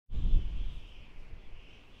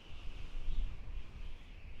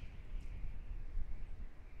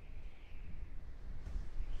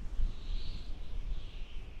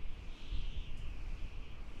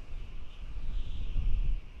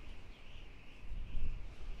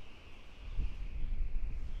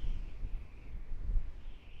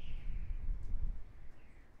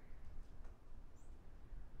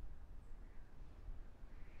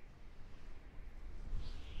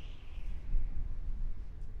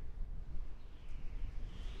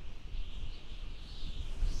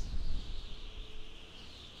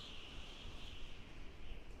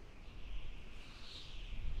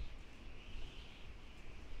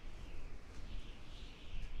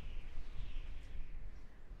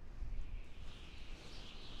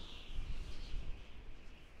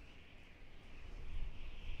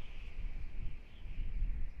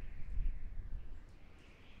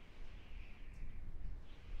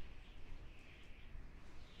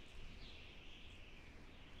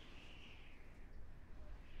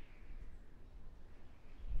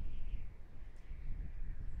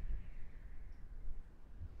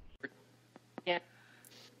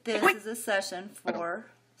This is a session for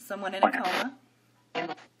someone in a coma.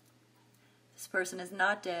 This person is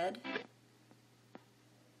not dead.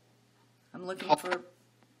 I'm looking for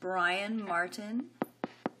Brian Martin.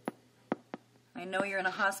 I know you're in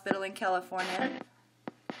a hospital in California.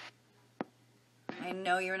 I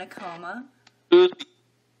know you're in a coma.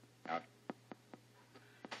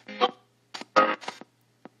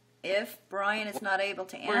 If Brian is not able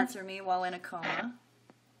to answer me while in a coma,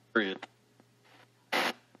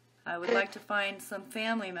 I would like to find some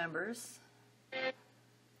family members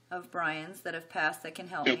of Brian's that have passed that can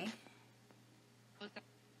help me.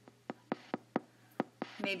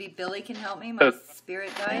 Maybe Billy can help me, my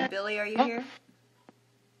spirit guide. Billy, are you here?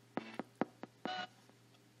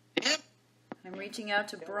 I'm reaching out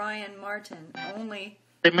to Brian Martin. Only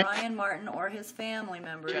Brian Martin or his family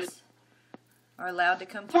members are allowed to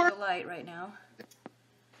come through the light right now.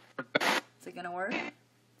 Is it going to work?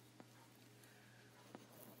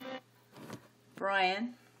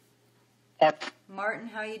 Brian. Martin,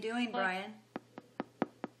 how you doing, Brian?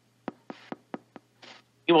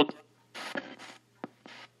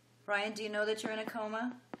 Brian, do you know that you're in a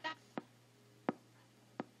coma?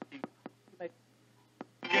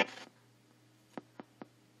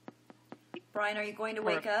 Brian, are you going to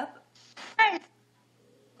wake up?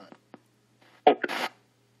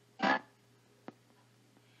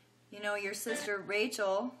 You know, your sister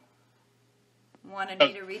Rachel wanted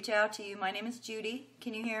me to reach out to you. My name is Judy.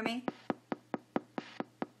 Can you hear me?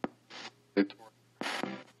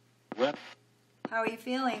 How are you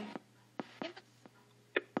feeling?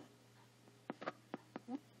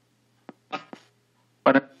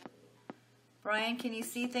 Brian, can you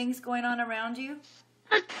see things going on around you?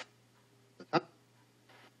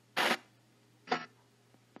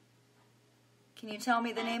 Can you tell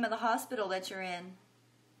me the name of the hospital that you're in?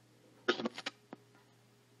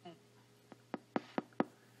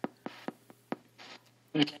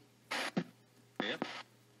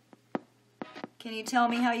 Can you tell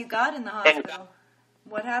me how you got in the hospital?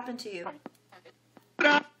 What happened to you?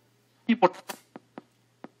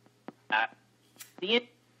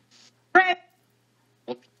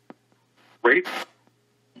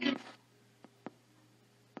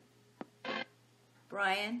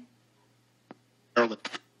 Brian,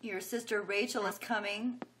 your sister Rachel is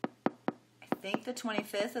coming, I think the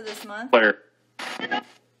 25th of this month.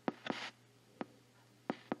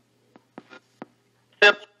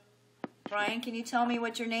 Brian, can you tell me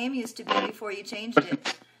what your name used to be before you changed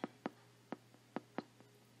it?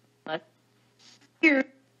 Here.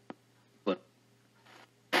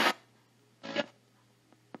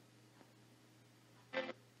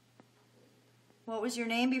 What was your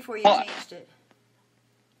name before you changed it?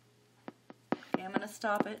 Okay, I'm going to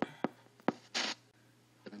stop it.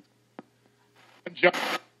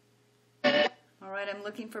 Alright, I'm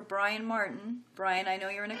looking for Brian Martin. Brian, I know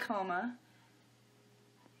you're in a coma.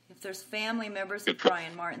 If there's family members of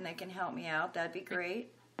Brian Martin that can help me out, that'd be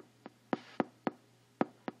great.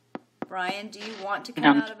 Brian, do you want to come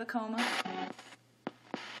out of a coma?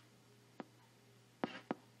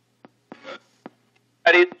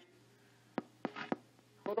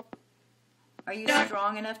 Are you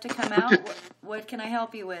strong enough to come out? What can I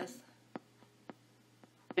help you with?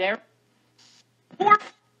 There.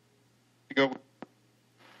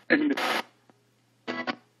 Can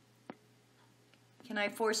I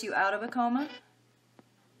force you out of a coma?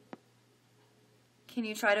 Can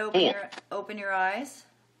you try to open your eyes?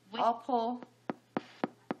 I'll pull.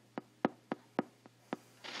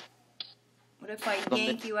 What if I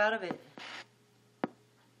yank you out of it?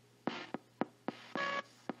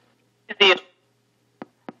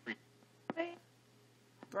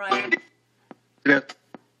 Brian?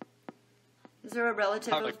 Is there a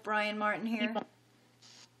relative of Brian Martin here?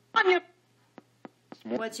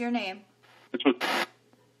 What's your name?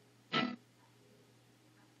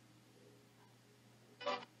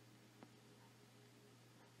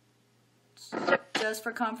 Just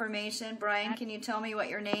for confirmation, Brian, can you tell me what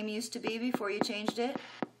your name used to be before you changed it?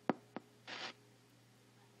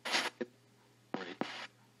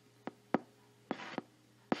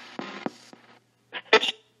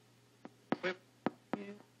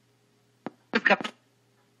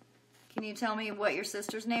 Can you tell me what your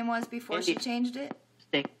sister's name was before she changed it?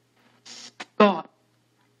 Go.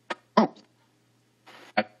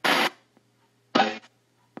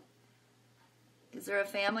 Is there a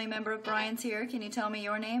family member of Brian's here? Can you tell me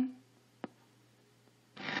your name?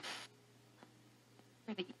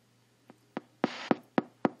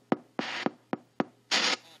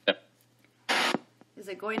 Is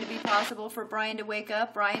it going to be possible for Brian to wake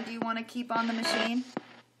up? Brian, do you want to keep on the machine?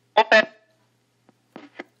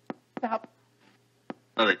 Stop.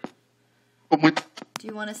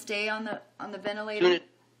 want to stay on the ventilator?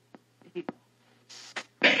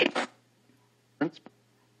 Are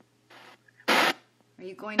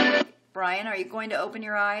you going to, Brian, are you going to open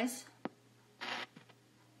your eyes?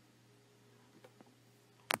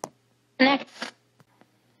 Next.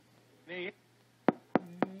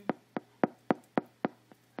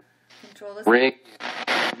 Control this. Ring.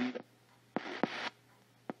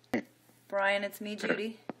 Brian, it's me,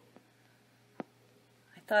 Judy.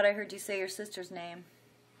 I thought I heard you say your sister's name.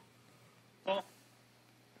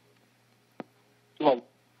 Hello.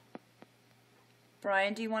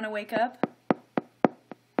 Brian, do you want to wake up?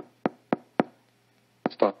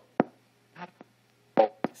 Stop.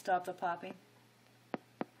 Stop the popping.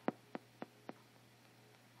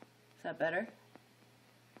 Is that better?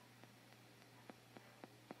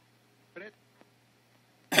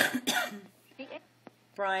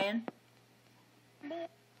 Brian?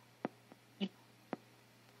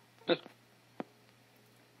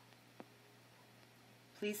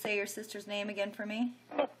 Please say your sister's name again for me.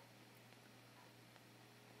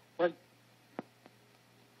 What?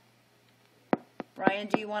 Brian,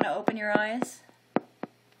 do you want to open your eyes?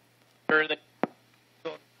 Huh?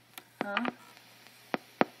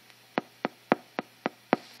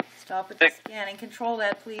 Stop with the scanning. Control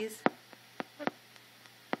that, please.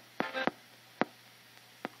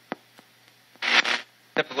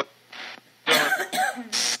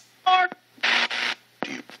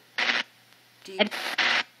 Do you,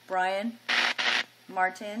 Brian,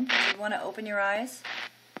 Martin, do you want to open your eyes?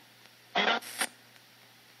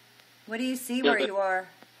 What do you see where you are?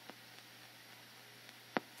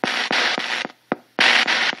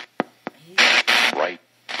 Right.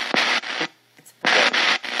 It's bright.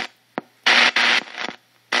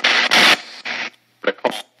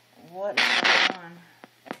 What is going on?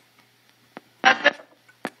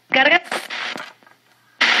 Gotta go.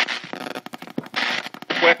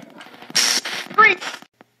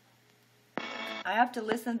 I have to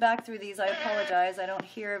listen back through these. I apologize. I don't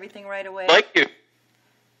hear everything right away. Thank you.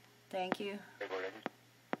 Thank you.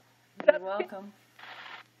 You're welcome.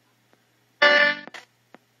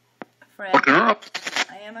 Friend. I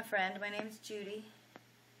am a friend. My name's Judy.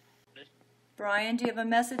 Brian, do you have a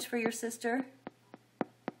message for your sister?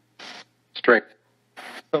 Straight.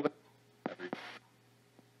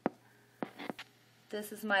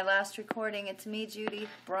 This is my last recording. It's me, Judy.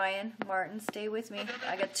 Brian, Martin, stay with me.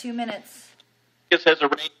 I got 2 minutes. This has a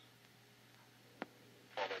ring.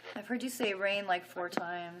 I've heard you say rain like 4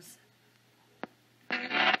 times.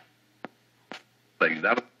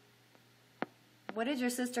 What did your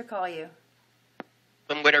sister call you?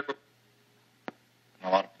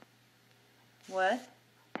 What?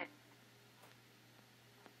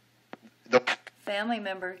 Family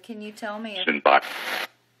member. Can you tell me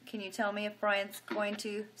if Brian's going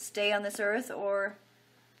to stay on this earth or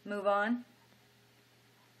move on?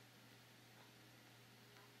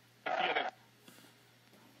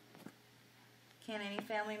 Can any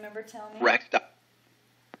family member tell me? Racked up.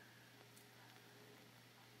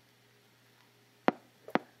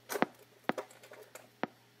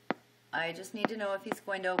 I just need to know if he's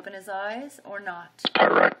going to open his eyes or not. All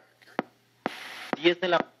right.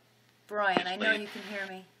 Brian, I know you can hear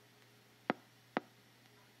me.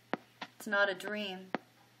 It's not a dream.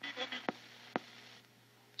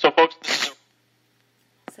 So, folks, this is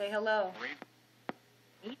Say hello.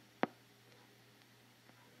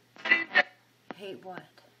 Hate what?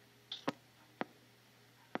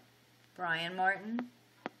 Brian Martin?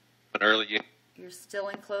 an early. You're still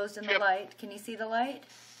enclosed in the light. Can you see the light?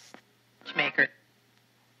 Maker.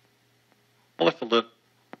 Well, it's a little.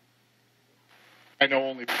 I know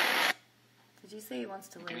only. Did you say he wants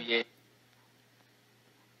to live? Yeah.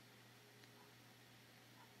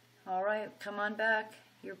 All right, come on back.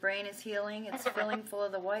 Your brain is healing. It's filling full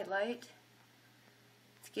of the white light.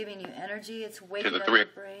 It's giving you energy. It's waking up your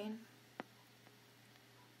brain.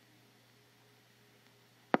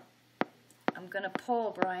 I'm going to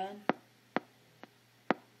pull, Brian.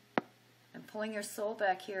 I'm pulling your soul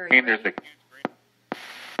back here. Are you ready?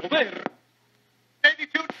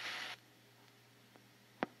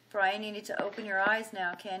 Brian, you need to open your eyes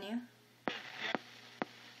now, can you?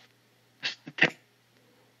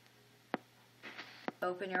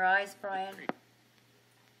 Open your eyes, Brian.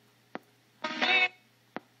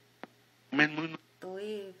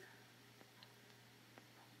 Believe.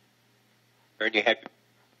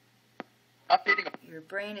 Your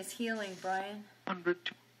brain is healing, Brian.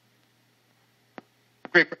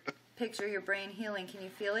 Picture your brain healing. Can you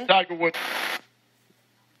feel it? I'm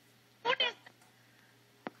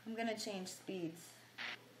going to change speeds.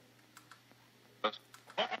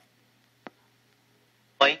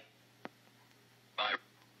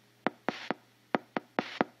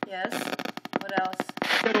 Yes. What else?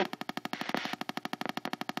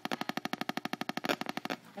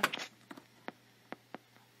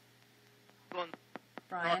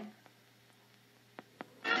 Brian?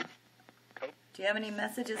 Do you have any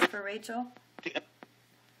messages for Rachel?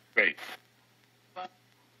 Great.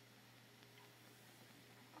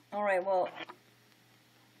 All right, well,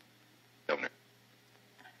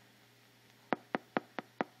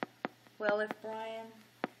 if Brian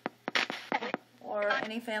or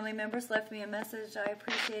any family members left me a message, I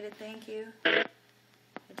appreciate it. Thank you. I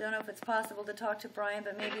don't know if it's possible to talk to Brian,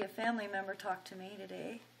 but maybe a family member talked to me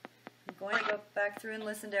today. I'm going to go back through and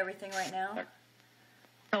listen to everything right now.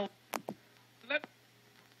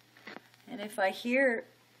 And if I hear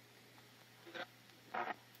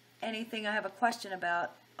anything I have a question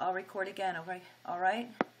about, I'll record again, all right?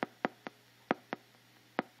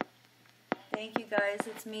 Thank you, guys.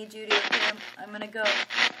 It's me, Judy. Okay, I'm going to go.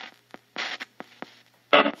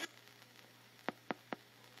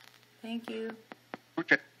 Thank you.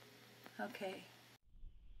 Okay. Okay.